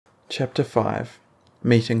Chapter 5.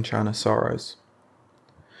 Meeting China Sorrows.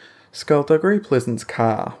 Skulduggery Pleasant's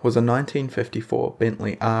car was a 1954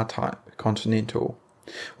 Bentley R-Type Continental,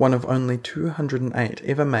 one of only 208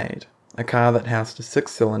 ever made, a car that housed a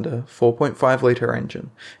 6-cylinder, 4.5-litre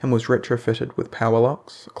engine and was retrofitted with power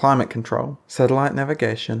locks, climate control, satellite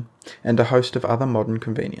navigation, and a host of other modern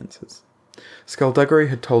conveniences. Skulduggery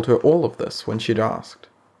had told her all of this when she'd asked.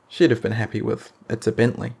 She'd have been happy with, "It's a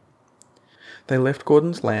Bentley." They left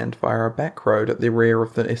Gordon's land via a back road at the rear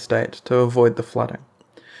of the estate to avoid the flooding,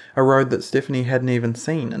 a road that Stephanie hadn't even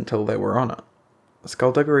seen until they were on it.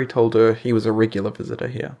 Skulduggery told her he was a regular visitor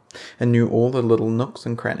here, and knew all the little nooks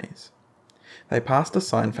and crannies. They passed a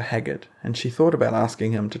sign for Haggard, and she thought about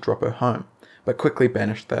asking him to drop her home, but quickly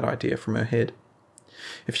banished that idea from her head.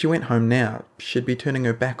 If she went home now, she'd be turning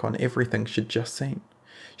her back on everything she'd just seen.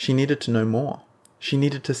 She needed to know more. She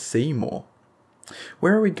needed to see more.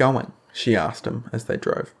 "Where are we going?" she asked him as they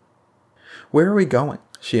drove. "Where are we going?"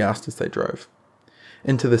 she asked as they drove.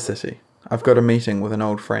 "Into the city. I've got a meeting with an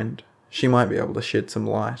old friend. She might be able to shed some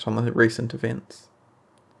light on the recent events."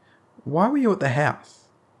 "Why were you at the house?"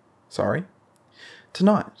 "Sorry?"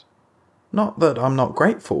 "Tonight. Not that I'm not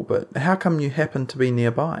grateful, but how come you happen to be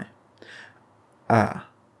nearby?" "Ah,"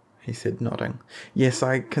 he said, nodding. "Yes,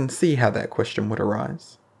 I can see how that question would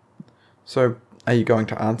arise." "So, are you going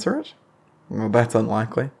to answer it?" "Well, that's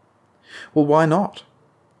unlikely." "Well, why not?"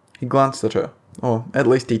 He glanced at her, or at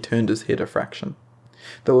least he turned his head a fraction.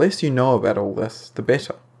 "The less you know about all this, the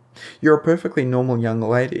better. You're a perfectly normal young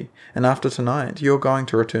lady, and after tonight you're going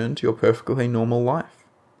to return to your perfectly normal life.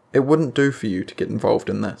 It wouldn't do for you to get involved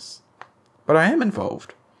in this." "But I am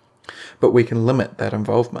involved." "But we can limit that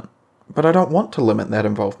involvement." "But I don't want to limit that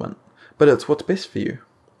involvement." "But it's what's best for you."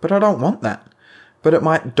 "But I don't want that." "But it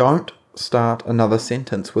might—" "Don't start another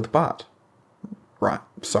sentence with but." "Right,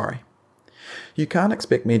 sorry." "You can't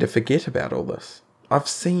expect me to forget about all this. I've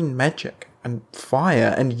seen magic, and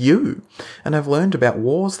fire, and you, and I've learned about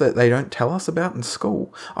wars that they don't tell us about in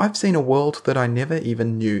school. I've seen a world that I never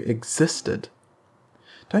even knew existed."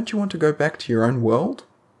 "Don't you want to go back to your own world?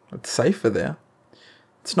 It's safer there."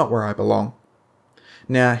 "It's not where I belong."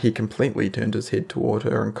 Now he completely turned his head toward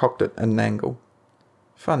her and cocked it at an angle.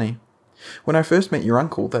 "Funny. When I first met your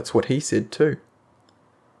uncle, that's what he said too."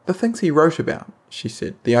 "The things he wrote about," she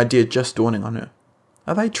said, the idea just dawning on her.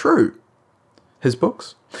 "Are they true?" "His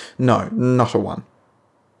books?" "No, not a one."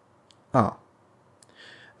 "Oh."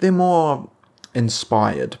 "They're more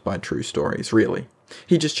inspired by true stories, really.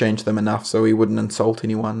 He just changed them enough so he wouldn't insult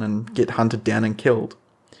anyone and get hunted down and killed.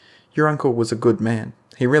 Your uncle was a good man.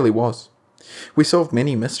 He really was. We solved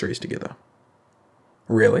many mysteries together."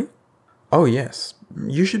 "Really?" "Oh yes.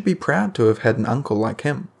 You should be proud to have had an uncle like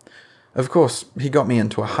him. Of course, he got me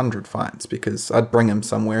into 100 fights because I'd bring him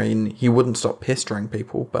somewhere and he wouldn't stop pestering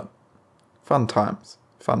people, but fun times,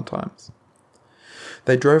 fun times."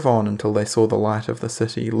 They drove on until they saw the light of the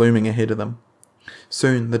city looming ahead of them.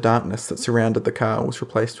 Soon the darkness that surrounded the car was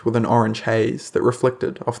replaced with an orange haze that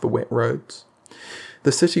reflected off the wet roads.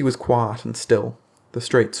 The city was quiet and still, the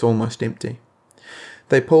streets almost empty.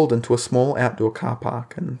 They pulled into a small outdoor car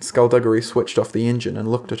park and Skulduggery switched off the engine and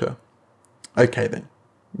looked at her. "Okay then.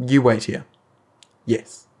 You wait here."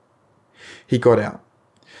 "Yes." He got out.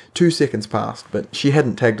 2 seconds passed, but she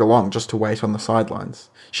hadn't tagged along just to wait on the sidelines.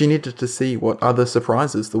 She needed to see what other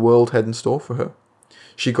surprises the world had in store for her.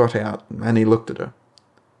 She got out, and he looked at her.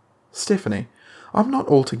 "Stephanie, I'm not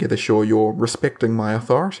altogether sure you're respecting my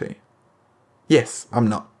authority." "Yes, I'm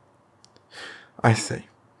not." "I see.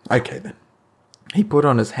 Okay then." He put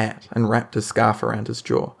on his hat and wrapped his scarf around his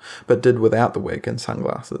jaw, but did without the wig and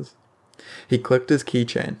sunglasses. He clicked his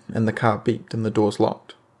keychain, and the car beeped and the doors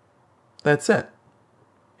locked. "That's it."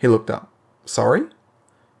 He looked up. "Sorry?"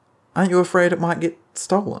 "Aren't you afraid it might get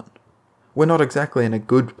stolen? We're not exactly in a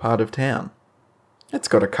good part of town." "It's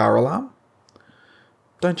got a car alarm."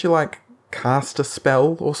 "Don't you cast a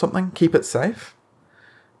spell or something? Keep it safe?"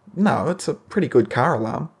 "No, it's a pretty good car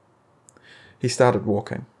alarm." He started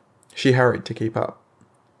walking. She hurried to keep up.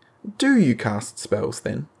 "Do you cast spells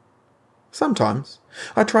then?" "Sometimes.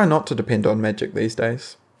 I try not to depend on magic these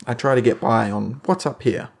days. I try to get by on what's up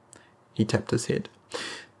here." He tapped his head.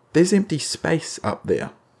 "There's empty space up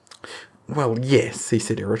there." "Well, yes," he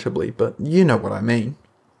said irritably, "but you know what I mean."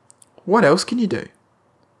 "What else can you do?"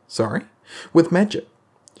 "Sorry?" "With magic.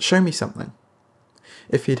 Show me something."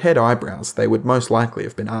 If he'd had eyebrows, they would most likely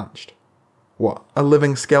have been arched. "What, a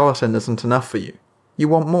living skeleton isn't enough for you? You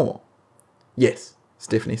want more?" "Yes,"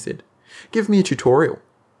 Stephanie said. "Give me a tutorial."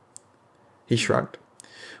 He shrugged.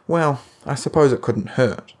 "Well, I suppose it couldn't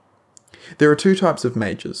hurt. There are 2 types of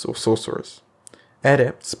mages or sorcerers.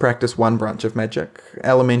 Adepts practice one branch of magic,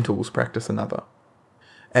 elementals practice another.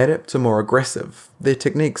 Adepts are more aggressive, their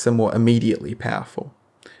techniques are more immediately powerful.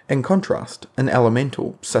 In contrast, an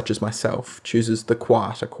elemental, such as myself, chooses the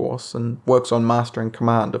quieter course and works on mastering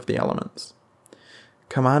command of the elements.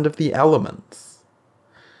 Command of the elements?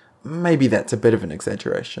 Maybe that's a bit of an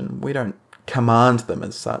exaggeration. We don't command them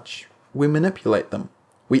as such. We manipulate them.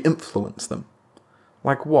 We influence them.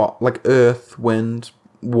 Like what? Like earth, wind,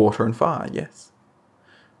 water and fire, yes.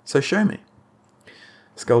 So show me.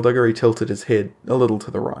 Skulduggery tilted his head a little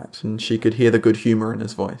to the right, and she could hear the good humour in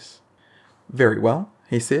his voice. Very well,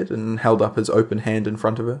 he said, and held up his open hand in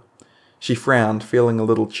front of her. She frowned, feeling a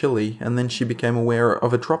little chilly, and then she became aware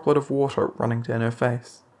of a droplet of water running down her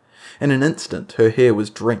face. In an instant, her hair was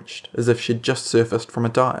drenched, as if she'd just surfaced from a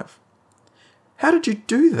dive. "How did you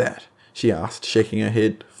do that?" she asked, shaking her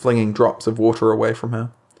head, flinging drops of water away from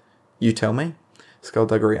her. "You tell me,"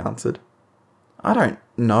 Skulduggery answered. "I don't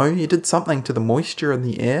know, you did something to the moisture in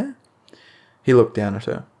the air?" He looked down at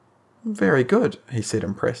her. "Very good," he said,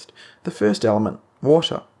 impressed. "The first element,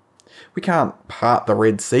 water. We can't part the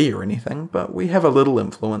Red Sea or anything, but we have a little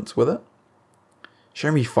influence with it."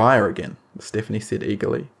 "Show me fire again," Stephanie said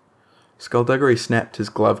eagerly. Skulduggery snapped his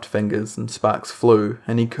gloved fingers and sparks flew,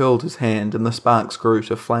 and he curled his hand and the sparks grew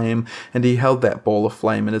to flame, and he held that ball of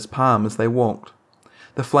flame in his palm as they walked.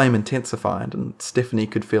 The flame intensified, and Stephanie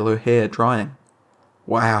could feel her hair drying.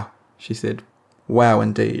 "Wow," she said. "Wow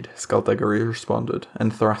indeed," Skulduggery responded,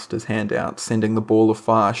 and thrust his hand out, sending the ball of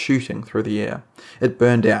fire shooting through the air. It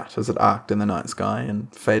burned out as it arced in the night sky,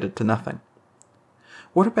 and faded to nothing.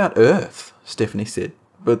 "What about Earth?" Stephanie said,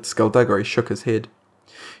 but Skulduggery shook his head.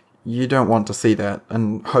 "You don't want to see that,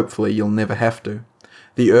 and hopefully you'll never have to.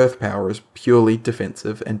 The Earth power is purely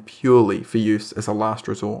defensive, and purely for use as a last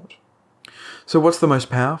resort." "So what's the most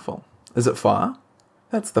powerful? Is it fire?"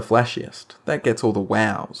 "That's the flashiest. That gets all the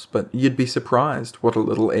wows, but you'd be surprised what a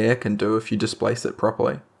little air can do if you displace it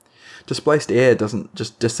properly. Displaced air doesn't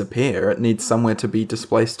just disappear, it needs somewhere to be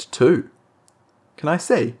displaced to." "Can I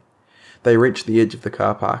see?" They reached the edge of the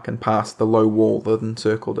car park and passed the low wall that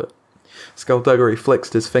encircled it. Skulduggery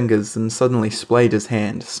flexed his fingers and suddenly splayed his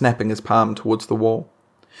hand, snapping his palm towards the wall.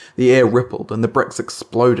 The air rippled and the bricks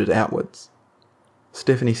exploded outwards.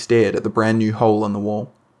 Stephanie stared at the brand new hole in the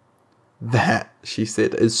wall. "That," she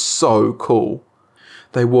said, "is so cool."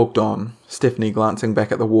 They walked on, Stephanie glancing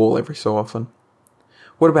back at the wall every so often.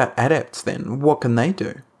 "What about adepts then? What can they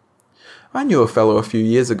do?" "I knew a fellow a few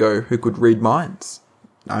years ago who could read minds.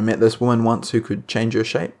 I met this woman once who could change your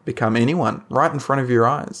shape, become anyone, right in front of your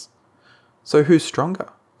eyes." "So who's stronger?"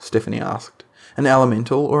 Stephanie asked. "An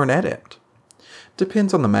elemental or an adept?"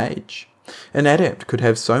 "Depends on the mage. An adept could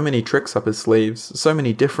have so many tricks up his sleeves, so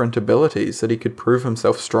many different abilities that he could prove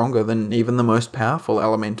himself stronger than even the most powerful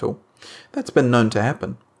elemental. That's been known to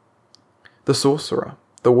happen." "The sorcerer,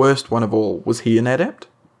 the worst one of all, was he an adept?"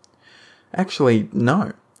 "Actually,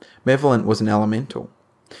 no. Malevolent was an elemental.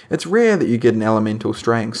 It's rare that you get an elemental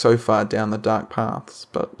straying so far down the dark paths,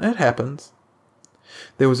 but it happens."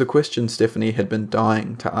 There was a question Stephanie had been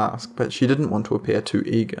dying to ask, but she didn't want to appear too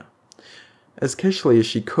eager. As casually as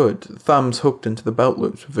she could, thumbs hooked into the belt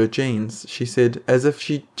loops of her jeans, she said, as if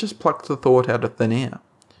she just plucked the thought out of thin air.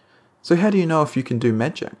 "So how do you know if you can do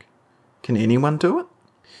magic? Can anyone do it?"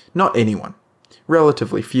 "Not anyone.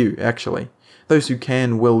 Relatively few, actually. Those who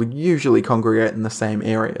can will usually congregate in the same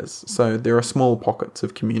areas, so there are small pockets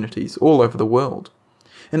of communities all over the world.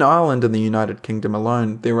 In Ireland and the United Kingdom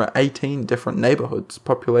alone, there are 18 different neighbourhoods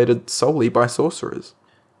populated solely by sorcerers."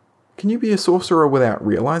 "Can you be a sorcerer without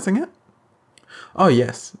realising it?" "Oh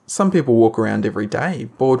yes, some people walk around every day,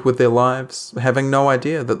 bored with their lives, having no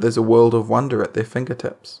idea that there's a world of wonder at their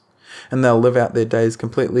fingertips. And they'll live out their days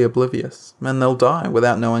completely oblivious, and they'll die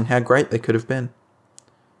without knowing how great they could have been."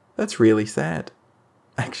 "That's really sad."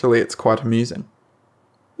 "Actually, it's quite amusing."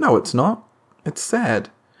 "No, it's not. It's sad.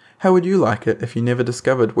 How would you like it if you never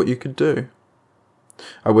discovered what you could do?"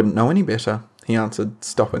 "I wouldn't know any better," he answered,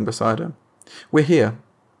 stopping beside her. "We're here."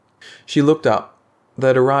 She looked up.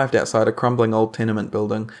 They'd arrived outside a crumbling old tenement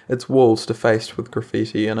building, its walls defaced with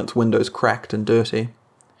graffiti and its windows cracked and dirty.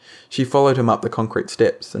 She followed him up the concrete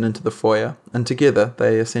steps and into the foyer, and together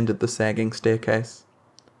they ascended the sagging staircase.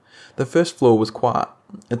 The first floor was quiet.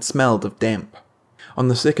 It smelled of damp. On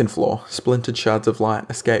the second floor, splintered shards of light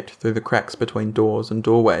escaped through the cracks between doors and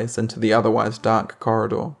doorways into the otherwise dark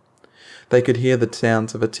corridor. They could hear the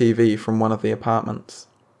sounds of a TV from one of the apartments.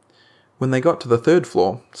 When they got to the third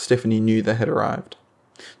floor, Stephanie knew they had arrived.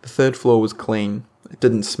 The third floor was clean, it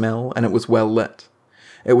didn't smell, and it was well lit.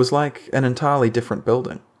 It was like an entirely different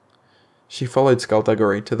building. She followed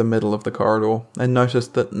Skulduggery to the middle of the corridor and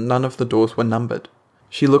noticed that none of the doors were numbered.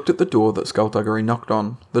 She looked at the door that Skulduggery knocked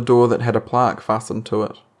on, the door that had a plaque fastened to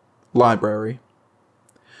it. Library.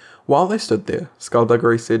 While they stood there,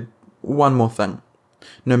 Skulduggery said, "One more thing.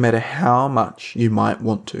 No matter how much you might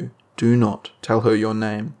want to, do not tell her your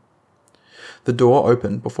name." The door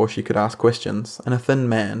opened before she could ask questions, and a thin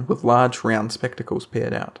man with large round spectacles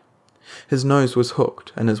peered out. His nose was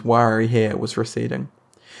hooked, and his wiry hair was receding.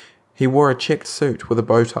 He wore a checked suit with a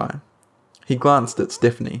bow tie. He glanced at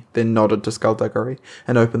Stephanie, then nodded to Skulduggery,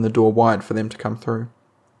 and opened the door wide for them to come through.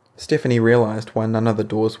 Stephanie realised why none of the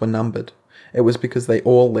doors were numbered. It was because they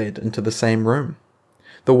all led into the same room.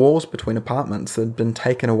 The walls between apartments had been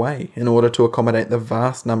taken away in order to accommodate the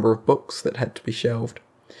vast number of books that had to be shelved.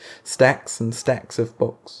 Stacks and stacks of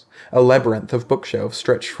books. A labyrinth of bookshelves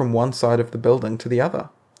stretched from one side of the building to the other.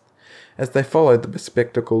 As they followed the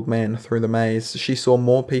bespectacled man through the maze, she saw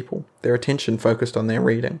more people, their attention focused on their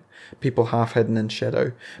reading. People half hidden in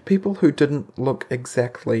shadow. People who didn't look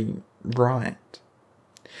exactly right.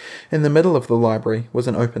 In the middle of the library was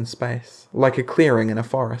an open space, like a clearing in a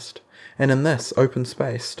forest, and in this open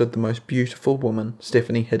space stood the most beautiful woman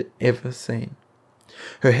Stephanie had ever seen.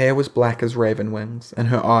 Her hair was black as raven wings, and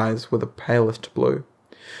her eyes were the palest blue.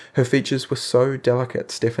 Her features were so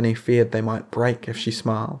delicate Stephanie feared they might break if she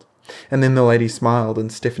smiled. And then the lady smiled,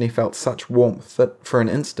 and Stephanie felt such warmth that, for an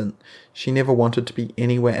instant, she never wanted to be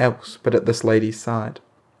anywhere else but at this lady's side.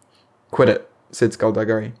 "Quit it," said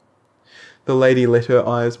Skulduggery. The lady let her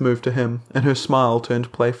eyes move to him, and her smile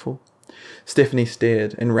turned playful. Stephanie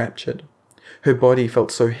stared, enraptured. Her body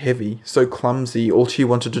felt so heavy, so clumsy, all she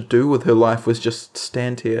wanted to do with her life was just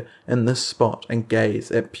stand here in this spot and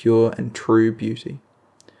gaze at pure and true beauty.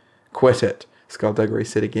 "Quit it," Skulduggery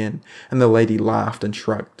said again, and the lady laughed and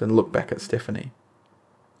shrugged and looked back at Stephanie.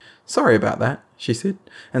 "Sorry about that," she said,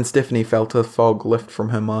 and Stephanie felt a fog lift from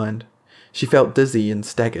her mind. She felt dizzy and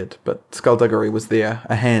staggered, but Skulduggery was there,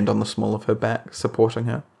 a hand on the small of her back, supporting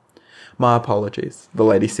her. "My apologies," the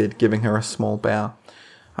lady said, giving her a small bow.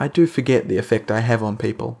 "I do forget the effect I have on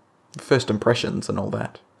people. First impressions and all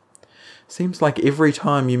that. Seems like every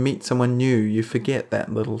time you meet someone new you forget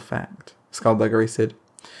that little fact," Skulduggery said.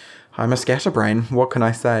 "I'm a scatterbrain, what can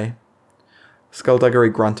I say?" Skulduggery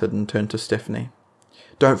grunted and turned to Stephanie.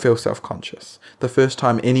 "Don't feel self-conscious. The first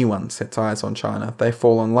time anyone sets eyes on China, they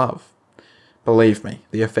fall in love. Believe me,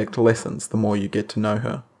 the effect lessens the more you get to know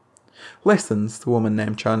her." "Lessens," the woman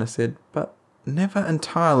named China said, "but never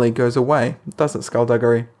entirely goes away, does it,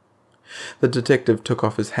 Skulduggery?" The detective took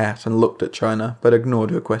off his hat and looked at China, but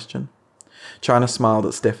ignored her question. China smiled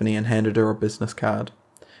at Stephanie and handed her a business card.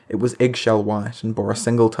 It was eggshell white and bore a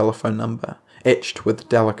single telephone number, etched with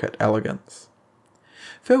delicate elegance.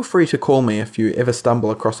 "Feel free to call me if you ever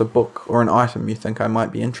stumble across a book or an item you think I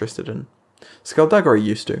might be interested in. Skulduggery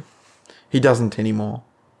used to. He doesn't anymore.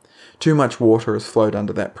 Too much water has flowed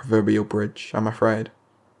under that proverbial bridge, I'm afraid.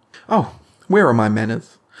 Oh, where are my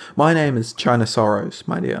manners? My name is China Sorrows,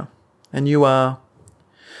 my dear. And you are—"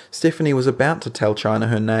 Stephanie was about to tell China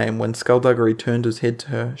her name when Skulduggery turned his head to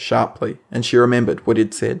her sharply, and she remembered what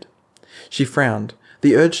he'd said. She frowned.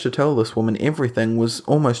 The urge to tell this woman everything was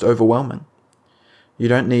almost overwhelming. "You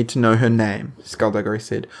don't need to know her name," Skulduggery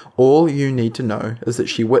said. "All you need to know is that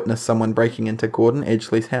she witnessed someone breaking into Gordon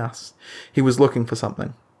Edgley's house. He was looking for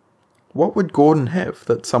something. What would Gordon have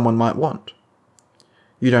that someone might want?"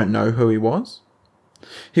 "You don't know who he was?"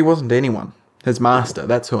 "He wasn't anyone. His master,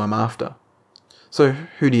 that's who I'm after." "So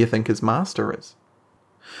who do you think his master is?"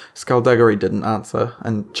 Skulduggery didn't answer,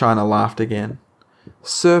 and China laughed again.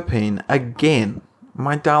 "Serpine, again!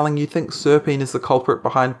 My darling, you think Serpine is the culprit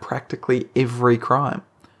behind practically every crime.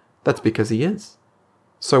 That's because he is.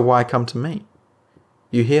 So why come to me?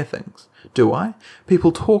 You hear things. Do I?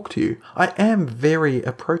 People talk to you. I am very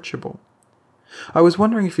approachable. I was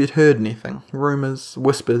wondering if you'd heard anything. Rumours,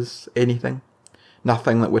 whispers, anything.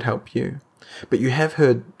 Nothing that would help you. But you have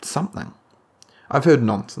heard something. I've heard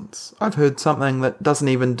nonsense. I've heard something that doesn't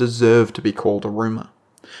even deserve to be called a rumour.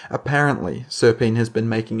 Apparently, Serpine has been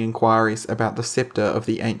making inquiries about the sceptre of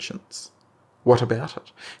the ancients. What about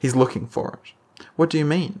it? He's looking for it. What do you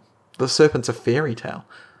mean? The serpent's a fairy tale.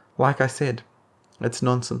 Like I said, it's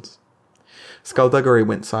nonsense." Skulduggery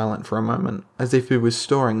went silent for a moment, as if he was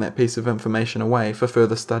storing that piece of information away for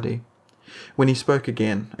further study. When he spoke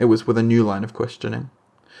again, it was with a new line of questioning.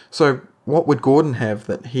 "So, what would Gordon have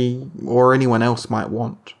that he or anyone else might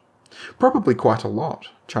want?" "Probably quite a lot,"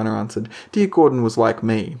 China answered. "Dear Gordon was like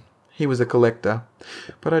me. He was a collector.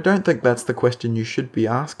 But I don't think that's the question you should be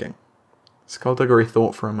asking." Skulduggery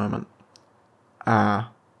thought for a moment.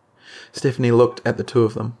 "Ah." Stephanie looked at the two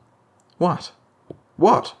of them. "What?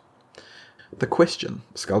 What?" The question,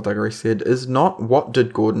 Skulduggery said, is not what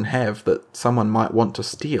did Gordon have that someone might want to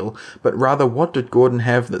steal, but rather what did Gordon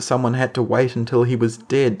have that someone had to wait until he was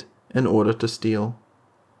dead in order to steal?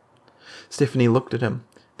 Stephanie looked at him.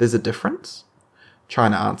 There's a difference?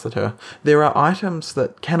 China answered her. There are items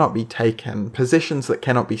that cannot be taken, possessions that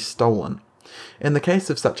cannot be stolen. In the case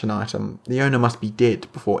of such an item, the owner must be dead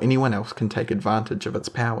before anyone else can take advantage of its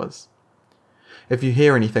powers. If you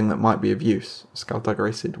hear anything that might be of use,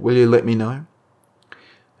 Skulduggery said, will you let me know?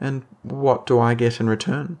 And what do I get in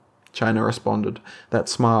return? China responded, that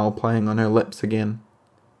smile playing on her lips again.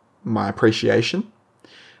 My appreciation?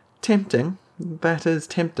 Tempting, that is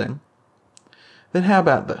tempting. Then how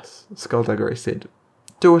about this, Skulduggery said.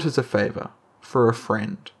 Do it as a favour, for a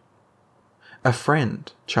friend. A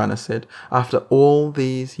friend, China said, after all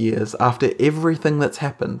these years, after everything that's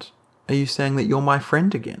happened, are you saying that you're my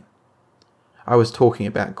friend again? I was talking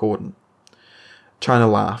about Gordon. China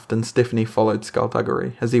laughed, and Stephanie followed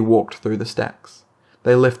Skulduggery as he walked through the stacks.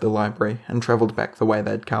 They left the library and travelled back the way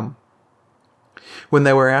they'd come. When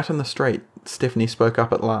they were out in the street, Stephanie spoke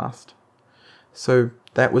up at last. So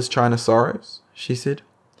that was China Sorrows, she said.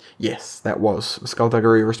 Yes, that was,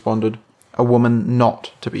 Skulduggery responded. A woman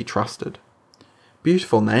not to be trusted.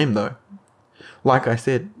 Beautiful name, though. Like I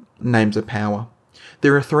said, names are power.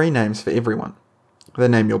 There are 3 names for everyone. The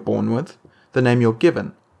name you're born with, the name you're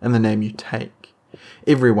given, and the name you take.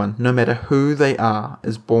 Everyone, no matter who they are,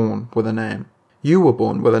 is born with a name. You were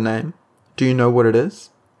born with a name. Do you know what it is?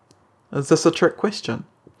 Is this a trick question?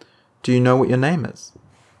 Do you know what your name is?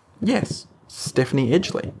 Yes, Stephanie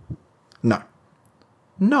Edgley. No.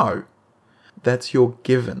 No. That's your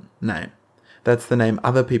given name. That's the name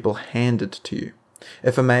other people handed to you.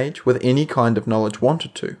 If a mage with any kind of knowledge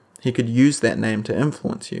wanted to, he could use that name to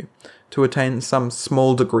influence you, to attain some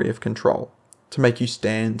small degree of control, to make you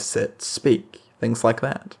stand, sit, speak, things like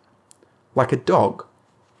that. Like a dog?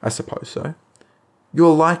 I suppose so.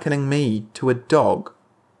 You're likening me to a dog?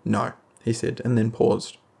 No, he said, and then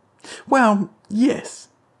paused. Well, yes.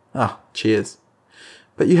 Ah, cheers.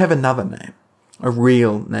 But you have another name. A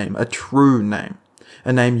real name, a true name.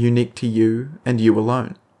 A name unique to you and you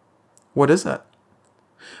alone. What is it?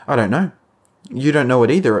 I don't know. You don't know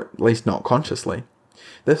it either, at least not consciously.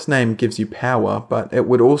 This name gives you power, but it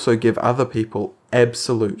would also give other people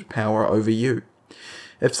absolute power over you.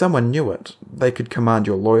 If someone knew it, they could command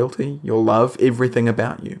your loyalty, your love, everything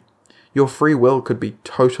about you. Your free will could be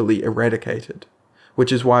totally eradicated,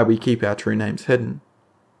 which is why we keep our true names hidden.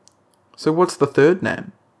 So what's the third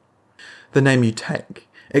name? The name you take.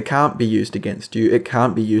 It can't be used against you, it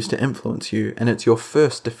can't be used to influence you, and it's your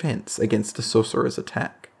first defense against a sorcerer's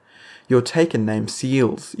attack. Your taken name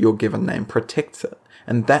seals your given name, protects it,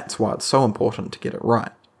 and that's why it's so important to get it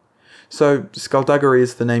right. So, Skulduggery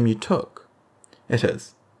is the name you took? It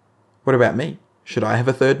is. What about me? Should I have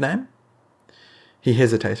a third name? He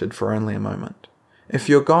hesitated for only a moment. If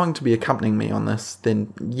you're going to be accompanying me on this,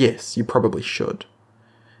 then yes, you probably should.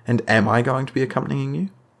 And am I going to be accompanying you?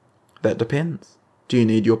 That depends. Do you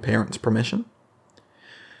need your parents' permission?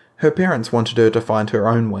 Her parents wanted her to find her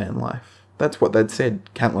own way in life. That's what they'd said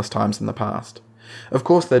countless times in the past. Of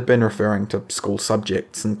course they'd been referring to school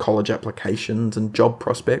subjects and college applications and job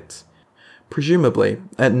prospects. Presumably,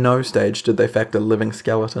 at no stage did they factor living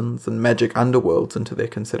skeletons and magic underworlds into their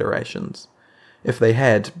considerations. If they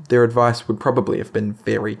had, their advice would probably have been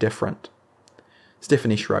very different.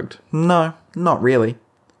 Stephanie shrugged. No, not really.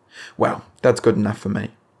 Well, that's good enough for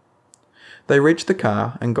me. They reached the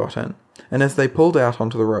car and got in, and as they pulled out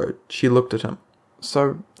onto the road, she looked at him.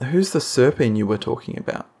 So, who's the Serpine you were talking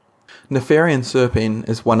about? Nefarian Serpine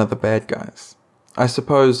is one of the bad guys. I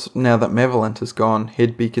suppose, now that Malevolent is gone,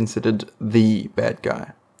 he'd be considered the bad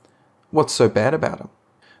guy. What's so bad about him?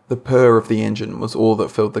 The purr of the engine was all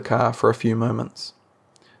that filled the car for a few moments.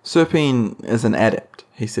 Serpine is an adept,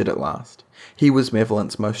 he said at last. He was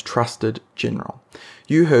Malevolent's most trusted general.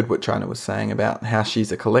 You heard what China was saying about how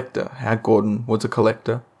she's a collector, how Gordon was a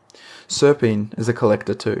collector. Serpine is a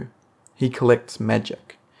collector too. He collects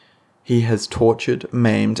magic. He has tortured,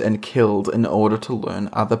 maimed, and killed in order to learn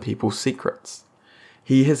other people's secrets.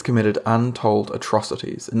 He has committed untold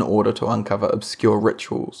atrocities in order to uncover obscure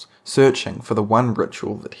rituals, searching for the one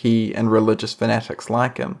ritual that he and religious fanatics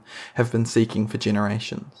like him have been seeking for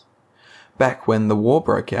generations. Back when the war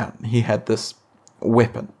broke out, he had this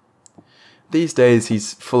weapon. These days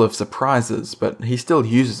he's full of surprises, but he still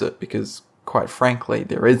uses it because, quite frankly,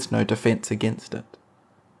 there is no defense against it.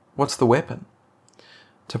 What's the weapon?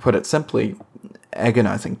 To put it simply,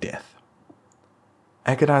 agonizing death.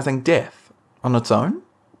 Agonizing death? On its own?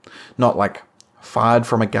 Not like fired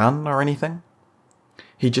from a gun or anything?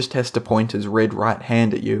 He just has to point his red right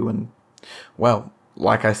hand at you and Well,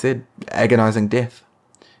 like I said, agonizing death.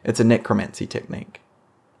 It's a necromancy technique.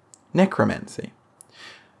 Necromancy.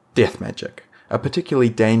 Death magic. A particularly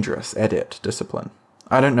dangerous adept discipline.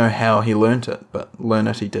 I don't know how he learnt it, but learn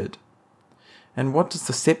it he did. And what does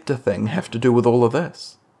the scepter thing have to do with all of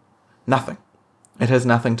this? Nothing. It has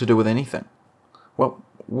nothing to do with anything. Well,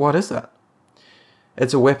 what is it?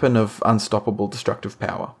 It's a weapon of unstoppable destructive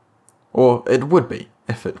power. Or it would be,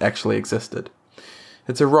 if it actually existed.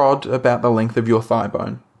 It's a rod about the length of your thigh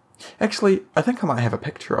bone. Actually, I think I might have a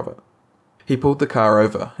picture of it. He pulled the car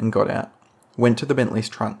over and got out, went to the Bentley's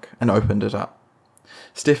trunk and opened it up.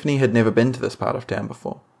 Stephanie had never been to this part of town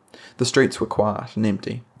before. The streets were quiet and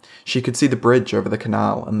empty. She could see the bridge over the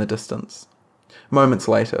canal in the distance. Moments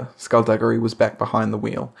later, Skulduggery was back behind the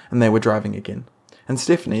wheel, and they were driving again, and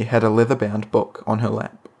Stephanie had a leather-bound book on her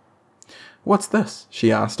lap. "What's this?"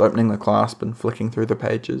 she asked, opening the clasp and flicking through the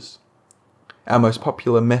pages. "Our most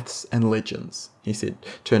popular myths and legends," he said,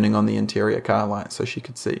 turning on the interior car light so she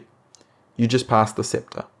could see. "You just passed the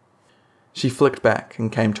scepter." She flicked back and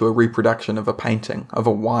came to a reproduction of a painting of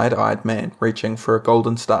a wide-eyed man reaching for a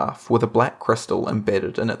golden staff with a black crystal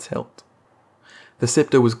embedded in its hilt. The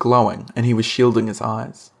scepter was glowing and he was shielding his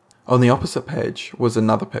eyes. On the opposite page was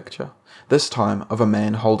another picture, this time of a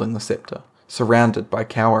man holding the scepter, surrounded by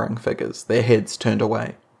cowering figures, their heads turned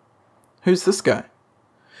away. "Who's this guy?"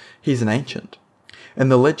 "He's an ancient. In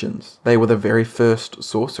the legends, they were the very first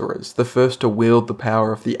sorcerers, the first to wield the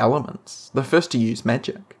power of the elements, the first to use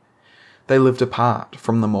magic. They lived apart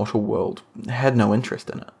from the mortal world, had no interest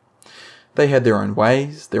in it. They had their own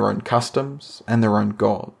ways, their own customs, and their own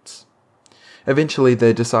gods. Eventually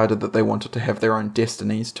they decided that they wanted to have their own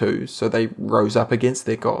destinies too, so they rose up against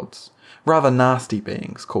their gods, rather nasty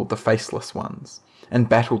beings called the Faceless Ones, and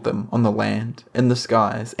battled them on the land, in the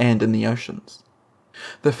skies, and in the oceans.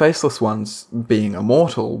 The Faceless Ones, being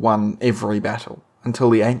immortal, won every battle, until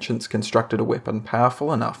the ancients constructed a weapon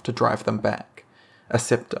powerful enough to drive them back, a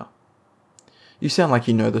scepter. You sound like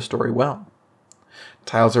you know the story well.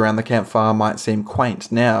 Tales around the campfire might seem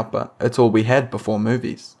quaint now, but it's all we had before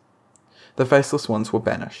movies. The Faceless Ones were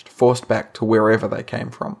banished, forced back to wherever they came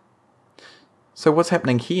from. So what's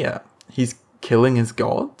happening here? He's killing his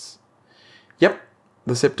gods? Yep,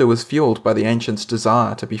 the scepter was fueled by the ancients'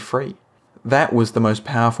 desire to be free. That was the most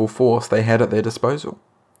powerful force they had at their disposal.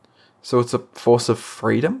 So it's a force of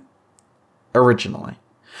freedom? Originally.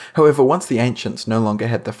 However, once the ancients no longer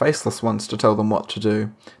had the Faceless Ones to tell them what to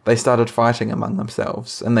do, they started fighting among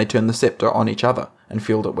themselves, and they turned the scepter on each other and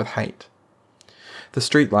fueled it with hate. The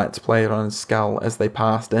streetlights played on his skull as they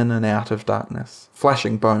passed in and out of darkness,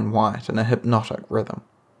 flashing bone white in a hypnotic rhythm.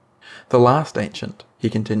 The last ancient, he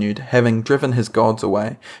continued, having driven his gods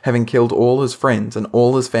away, having killed all his friends and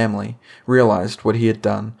all his family, realized what he had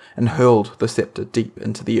done and hurled the scepter deep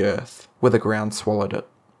into the earth, where the ground swallowed it.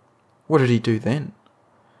 What did he do then?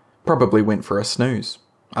 Probably went for a snooze.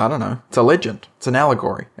 I don't know. It's a legend. It's an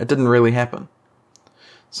allegory. It didn't really happen.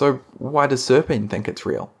 So why does Serpine think it's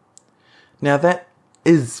real? Now that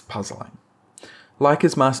is puzzling. Like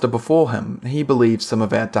his master before him, he believes some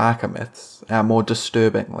of our darker myths, our more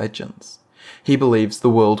disturbing legends. He believes the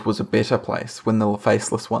world was a better place when the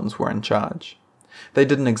Faceless Ones were in charge. They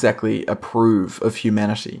didn't exactly approve of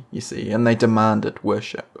humanity, you see, and they demanded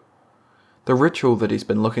worship. The ritual that he's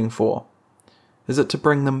been looking for, is it to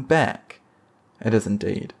bring them back? It is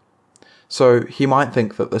indeed. So he might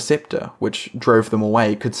think that the scepter, which drove them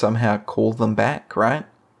away, could somehow call them back, right?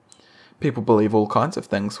 People believe all kinds of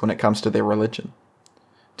things when it comes to their religion.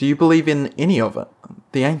 Do you believe in any of it?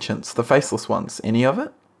 The ancients, the Faceless Ones, any of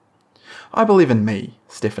it? I believe in me,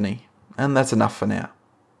 Stephanie, and that's enough for now.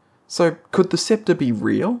 So could the scepter be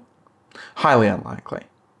real? Highly unlikely.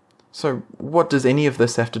 So what does any of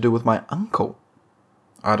this have to do with my uncle?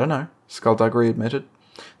 I don't know, Skulduggery admitted.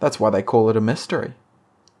 That's why they call it a mystery.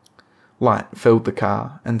 Light filled the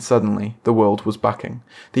car, and suddenly the world was bucking.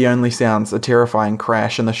 The only sounds a terrifying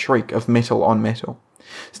crash and the shriek of metal on metal.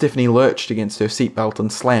 Stephanie lurched against her seatbelt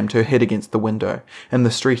and slammed her head against the window, and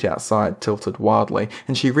the street outside tilted wildly,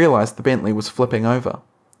 and she realized the Bentley was flipping over.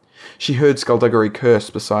 She heard Skulduggery curse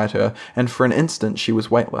beside her, and for an instant she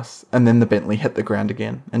was weightless, and then the Bentley hit the ground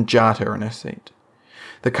again, and jarred her in her seat.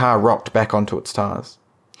 The car rocked back onto its tires.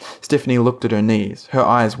 Stephanie looked at her knees, her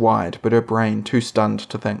eyes wide, but her brain too stunned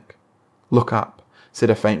to think. "Look up," said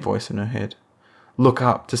a faint voice in her head. "Look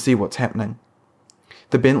up to see what's happening."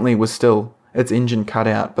 The Bentley was still, its engine cut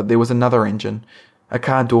out, but there was another engine, a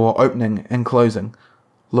car door opening and closing.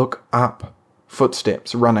 "Look up."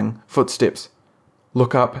 Footsteps, running, footsteps.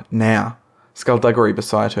 "Look up, now." Skulduggery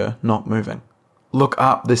beside her, not moving. "Look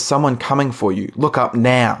up, there's someone coming for you. Look up,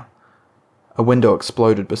 now." A window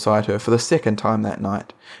exploded beside her for the second time that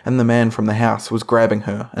night, and the man from the house was grabbing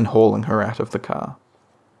her and hauling her out of the car.